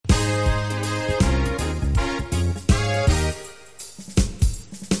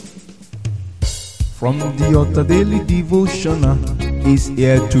From the altar daily devotional is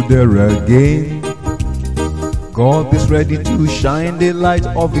here to there again. God is ready to shine the light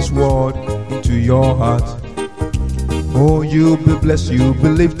of His word into your heart. Oh, you'll be blessed, you'll be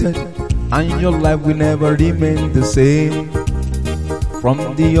lifted, and your life will never remain the same.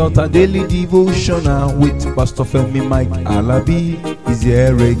 From the altar daily devotional with Pastor Femi Mike Alabi is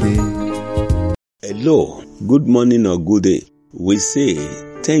here again. Hello, good morning or good day. We say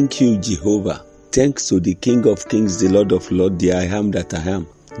thank you, Jehovah. Thanks to the King of Kings, the Lord of Lords, the I am that I am,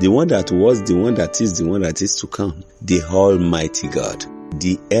 the one that was, the one that is, the one that is to come, the Almighty God,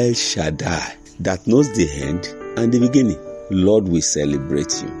 the El Shaddai, that knows the end and the beginning. Lord, we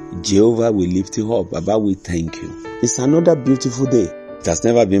celebrate you. Jehovah, we lift you up. Baba, we thank you. It's another beautiful day. It has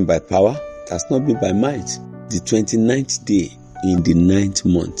never been by power. It has not been by might. The 29th day in the 9th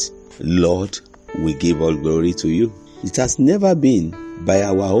month. Lord, we give all glory to you. It has never been by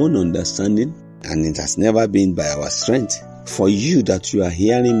our own understanding, and it has never been by our strength. For you that you are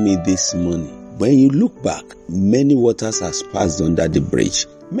hearing me this morning, when you look back, many waters has passed under the bridge.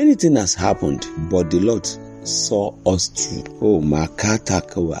 Many things has happened, but the Lord saw us through. Oh,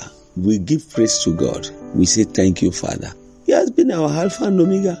 Makatakawa. We give praise to God. We say thank you, Father. He has been our Alpha and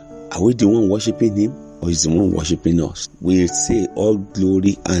Omega. Are we the one worshiping Him, or is the one worshiping us? We say all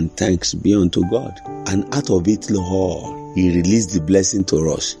glory and thanks be unto God. And out of it all, He released the blessing to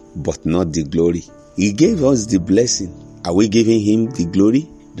us, but not the glory. He gave us the blessing. Are we giving Him the glory?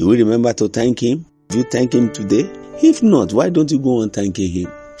 Do we remember to thank Him? Do you thank Him today? If not, why don't you go on thanking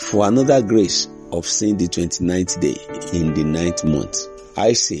Him for another grace of seeing the 29th day in the 9th month?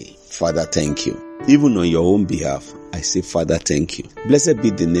 I say, Father, thank you. Even on your own behalf, I say, Father, thank you. Blessed be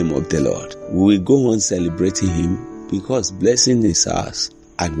the name of the Lord. We will go on celebrating Him because blessing is ours,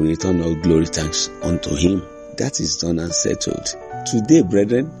 and we return all glory thanks unto Him. That is done and settled. Today,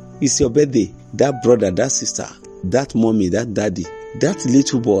 brethren, is your birthday. That brother, that sister, that mommy, that daddy, that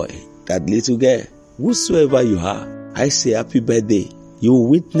little boy, that little girl, whosoever you are, I say happy birthday. You will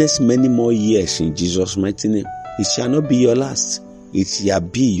witness many more years in Jesus' mighty name. It shall not be your last. It shall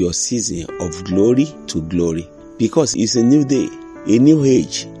be your season of glory to glory. Because it's a new day, a new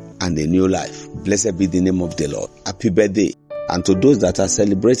age, and a new life. Blessed be the name of the Lord. Happy birthday. And to those that are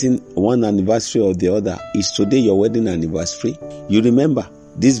celebrating one anniversary or the other, is today your wedding anniversary? You remember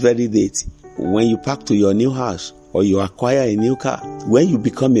this very date when you pack to your new house, or you acquire a new car, when you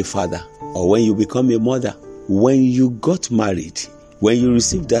become a father, or when you become a mother, when you got married, when you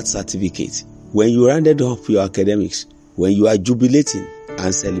received that certificate, when you rounded up your academics, when you are jubilating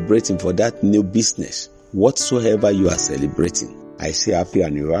and celebrating for that new business, whatsoever you are celebrating, I say happy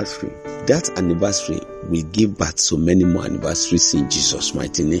anniversary. That anniversary will give birth to many more anniversaries in Jesus'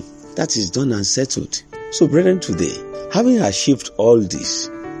 mighty name. That is done and settled. So brethren, today, having achieved all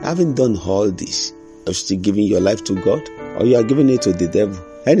this, having done all this, are you still giving your life to God, or you are giving it to the devil?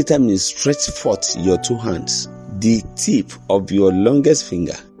 Anytime you stretch forth your two hands, the tip of your longest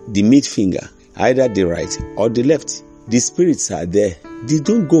finger, the mid finger, either the right or the left, the spirits are there. They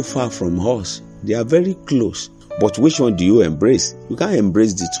don't go far from us. They are very close. But which one do you embrace? You can't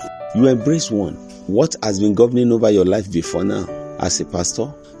embrace the two. You embrace one. What has been governing over your life before now? As a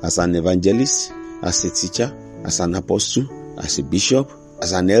pastor, as an evangelist, as a teacher, as an apostle, as a bishop,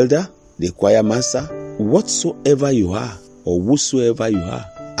 as an elder, the choir master, whatsoever you are or whosoever you are,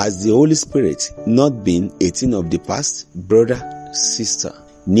 has the Holy Spirit not been a thing of the past? Brother, sister,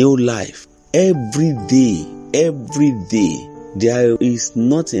 new life. Every day, there is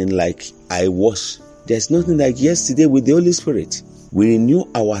nothing like I was. There's nothing like yesterday with the Holy Spirit. We renew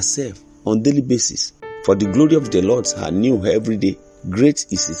ourselves on daily basis. For the glory of the Lord are new every day. Great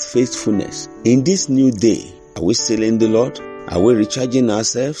is His faithfulness. In this new day, are we still in the Lord? Are we recharging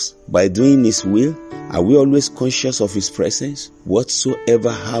ourselves by doing His will? Are we always conscious of His presence?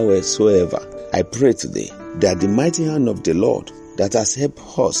 Whatsoever, howsoever, I pray today that the mighty hand of the Lord that has helped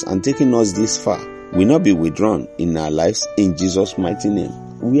us and taken us this far will not be withdrawn in our lives in Jesus' mighty name.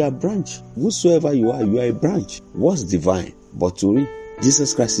 We are branch. Whosoever you are a branch. What's divine? But to read,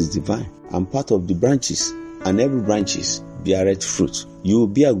 Jesus Christ is divine. I'm part of the branches, and every branches beareth fruit. You will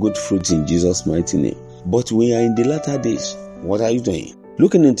bear good fruit in Jesus' mighty name. But we are in the latter days. What are you doing?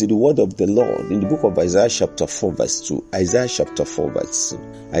 Looking into the word of the Lord in the book of Isaiah chapter 4 verse 2. Isaiah chapter 4 verse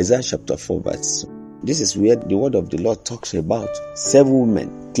 2. Isaiah chapter 4 verse 2. This is where the word of the Lord talks about 7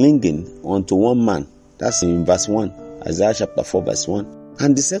 women clinging unto one man. That's in verse 1. Isaiah chapter 4 verse 1.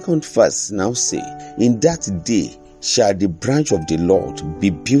 And the second verse now say, in that day shall the branch of the Lord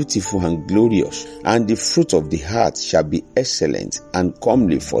be beautiful and glorious, and the fruit of the heart shall be excellent and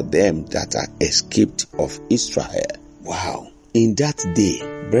comely for them that are escaped of Israel. Wow. In that day,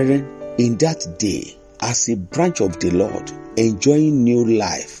 brethren, in that day, as a branch of the Lord, enjoying new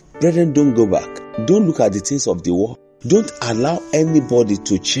life. Brethren, don't go back. Don't look at the things of the world. Don't allow anybody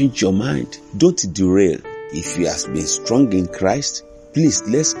to change your mind. Don't derail. If you have been strong in Christ, please,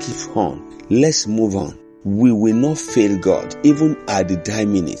 let's keep on. Let's move on. We will not fail God, even at the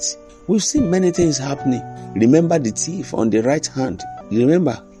dying minute. We've seen many things happening. Remember the thief on the right hand.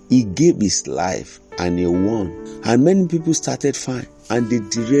 Remember, he gave his life and he won. And many people started fine and they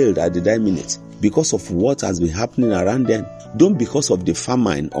derailed at the dying minute because of what has been happening around them. Don't because of the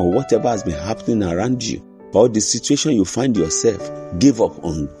famine or whatever has been happening around you or the situation you find yourself, give up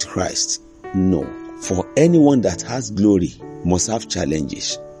on Christ. No. For anyone that has glory must have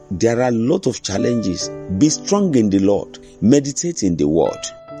challenges. There are a lot of challenges. Be strong in the Lord. Meditate in the word.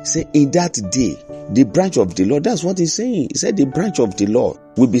 Say, in that day, the branch of the Lord, that's what he's saying. He said the branch of the Lord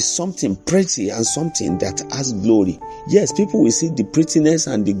will be something pretty and something that has glory. Yes, people will see the prettiness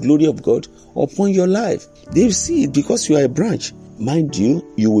and the glory of God upon your life. They will see it because you are a branch. Mind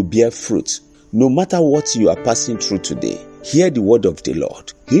you, you will bear fruit. No matter what you are passing through today, hear the word of the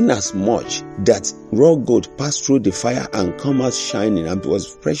Lord. Inasmuch that raw gold passed through the fire and come out shining and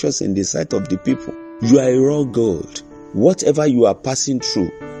was precious in the sight of the people. You are a raw gold. Whatever you are passing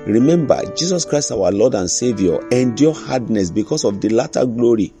through, remember, Jesus Christ, our Lord and Savior, endure hardness because of the latter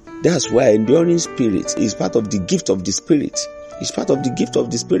glory. That's why enduring spirit is part of the gift of the Spirit. It's part of the gift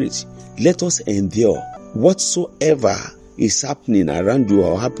of the Spirit. Let us endure whatsoever is happening around you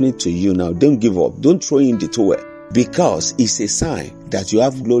or happening to you now. Don't give up. Don't throw in the towel, because it's a sign that you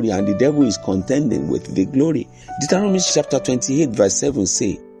have glory and the devil is contending with the glory. Deuteronomy chapter 28 verse 7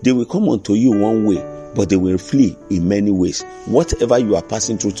 say, they will come unto you one way, but they will flee in many ways. Whatever you are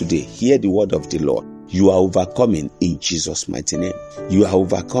passing through today, hear the word of the Lord. You are overcoming in Jesus' mighty name. You are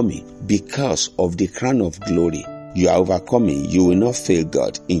overcoming because of the crown of glory. You are overcoming. You will not fail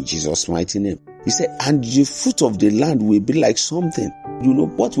God in Jesus' mighty name. He said, and the fruit of the land will be like something. You know,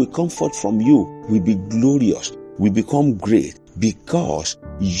 what will come forth from you will be glorious, will become great, because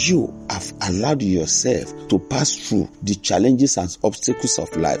you have allowed yourself to pass through the challenges and obstacles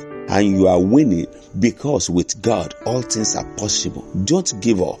of life. And you are winning because with God, all things are possible. Don't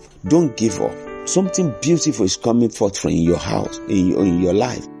give up. Don't give up. Something beautiful is coming forth from your house, in your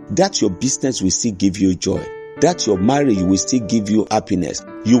life. That your business will still give you joy. That your marriage will still give you happiness.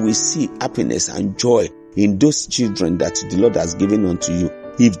 You will see happiness and joy in those children that the Lord has given unto you.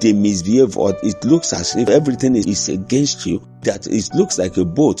 If they misbehave or it looks as if everything is against you, that it looks like a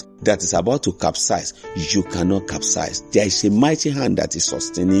boat that is about to capsize, you cannot capsize. There is a mighty hand that is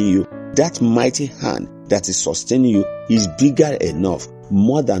sustaining you. That mighty hand that is sustaining you is bigger enough,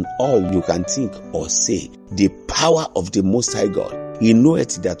 more than all you can think or say. The power of the Most High God, He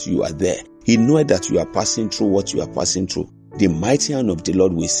knoweth that you are there. He knoweth that you are passing through what you are passing through. The mighty hand of the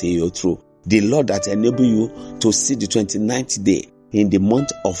Lord will see you through. The Lord that enable you to see the 29th day in the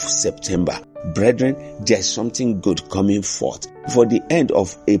month of September. Brethren, there's something good coming forth. For the end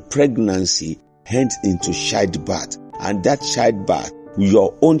of a pregnancy ends into childbirth. And that childbirth,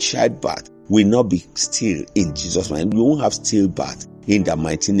 your own childbirth, will not be still in Jesus' name. You won't have stillbirth in the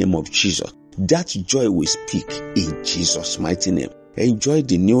mighty name of Jesus. That joy will speak in Jesus' mighty name. Enjoy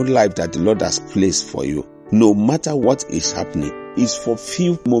the new life that the Lord has placed for you. No matter what is happening, it's for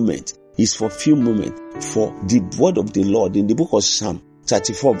few moments. It's for few moments. For the word of the Lord in the book of Psalm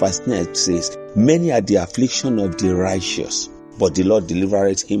 34 verse 9 says, many are the affliction of the righteous, but the Lord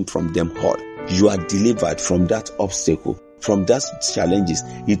delivereth him from them all. You are delivered from that obstacle, from that challenges.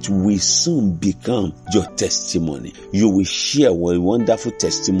 It will soon become your testimony. You will share a wonderful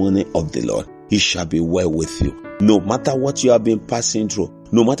testimony of the Lord. It shall be well with you. No matter what you have been passing through,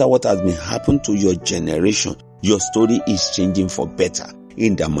 no matter what has been happened to your generation, your story is changing for better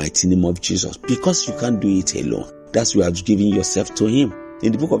in the mighty name of Jesus, because you can't do it alone. That's why you are giving yourself to Him.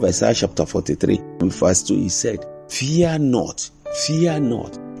 In the book of Isaiah chapter 43 verse 2, He said, fear not, fear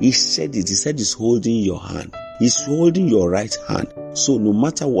not. He said it. He said He's holding your hand. He's holding your right hand. So no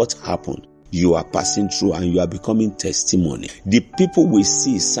matter what happened, you are passing through and you are becoming testimony. The people will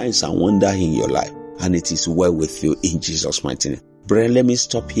see signs and wonder in your life, and it is well with you in Jesus' mighty name. Brethren, let me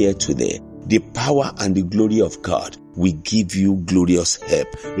stop here today. The power and the glory of God will give you glorious help.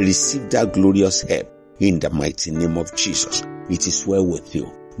 Receive that glorious help in the mighty name of Jesus. It is well with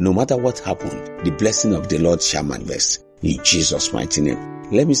you. No matter what happened, the blessing of the Lord shall manifest in Jesus' mighty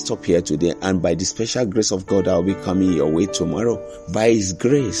name. Let me stop here today, and by the special grace of God, I will be coming your way tomorrow. By His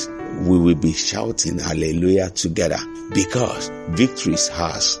grace, we will be shouting hallelujah together, because victory is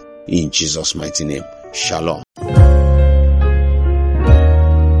ours in Jesus' mighty name. Shalom.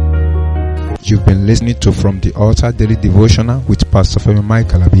 You've been listening to From the Altar Daily Devotional with Pastor Femi Mike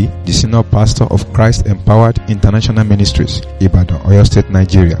Alabi, the Senior Pastor of Christ Empowered International Ministries, Ibadan, Oyo State,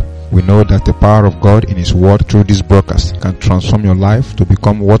 Nigeria. We know that the power of God in His Word through this broadcast can transform your life to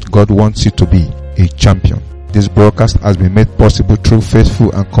become what God wants you to be, a champion. This broadcast has been made possible through faithful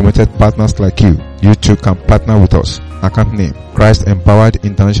and committed partners like you. You too can partner with us. Account name, Christ Empowered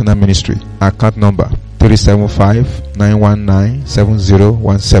International Ministry. Account number,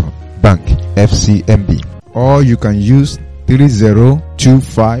 375-919-7017. Bank, FCMB. Or you can use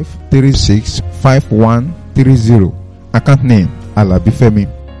 3025365130. Account name, Alabi Femi.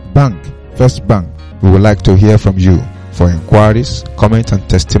 Bank, First Bank. We would like to hear from you. For inquiries, comments and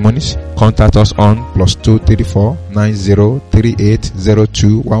testimonies, contact us on +234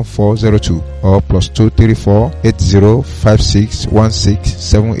 9038021402 or +234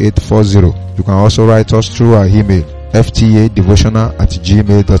 8056167840. You can also write us through our email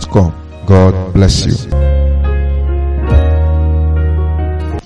ftadevotional@gmail.com. God bless you.